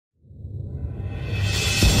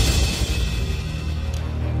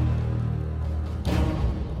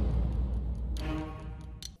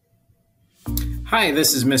Hi,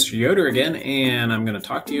 this is Mr. Yoder again, and I'm going to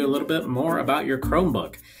talk to you a little bit more about your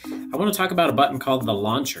Chromebook. I want to talk about a button called the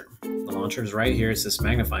launcher. The launcher is right here. It's this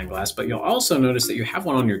magnifying glass, but you'll also notice that you have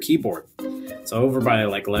one on your keyboard. It's over by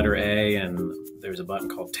like letter A, and there's a button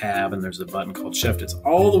called tab, and there's a button called shift. It's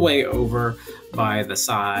all the way over by the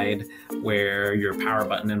side where your power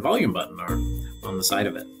button and volume button are on the side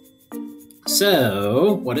of it.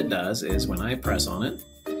 So what it does is when I press on it,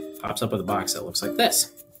 it pops up with a box that looks like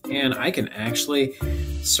this. And I can actually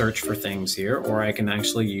search for things here, or I can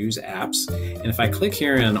actually use apps. And if I click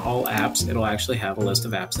here in all apps, it'll actually have a list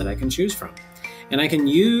of apps that I can choose from. And I can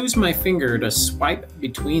use my finger to swipe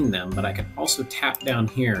between them, but I can also tap down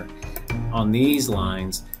here on these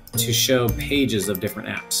lines to show pages of different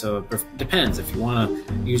apps. So it depends. If you want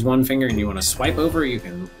to use one finger and you want to swipe over, you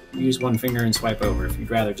can use one finger and swipe over. If you'd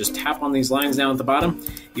rather just tap on these lines down at the bottom,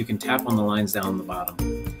 you can tap on the lines down at the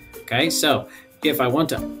bottom. Okay, so if I want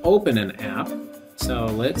to open an app, so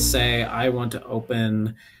let's say I want to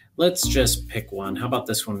open, let's just pick one. How about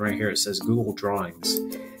this one right here? It says Google Drawings.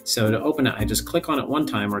 So to open it, I just click on it one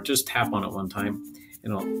time or just tap on it one time,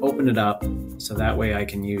 and it'll open it up so that way I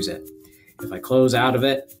can use it. If I close out of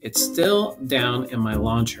it, it's still down in my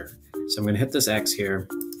launcher. So I'm going to hit this X here,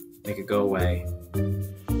 make it go away.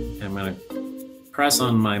 And I'm going to press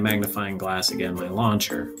on my magnifying glass again, my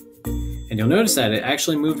launcher. And you'll notice that it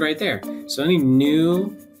actually moved right there. So any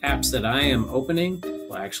new apps that I am opening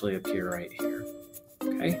will actually appear right here.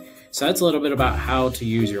 Okay, so that's a little bit about how to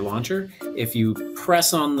use your launcher. If you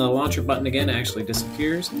press on the launcher button again, it actually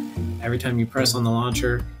disappears. Every time you press on the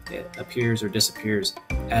launcher, it appears or disappears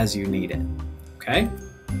as you need it. Okay,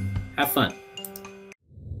 have fun.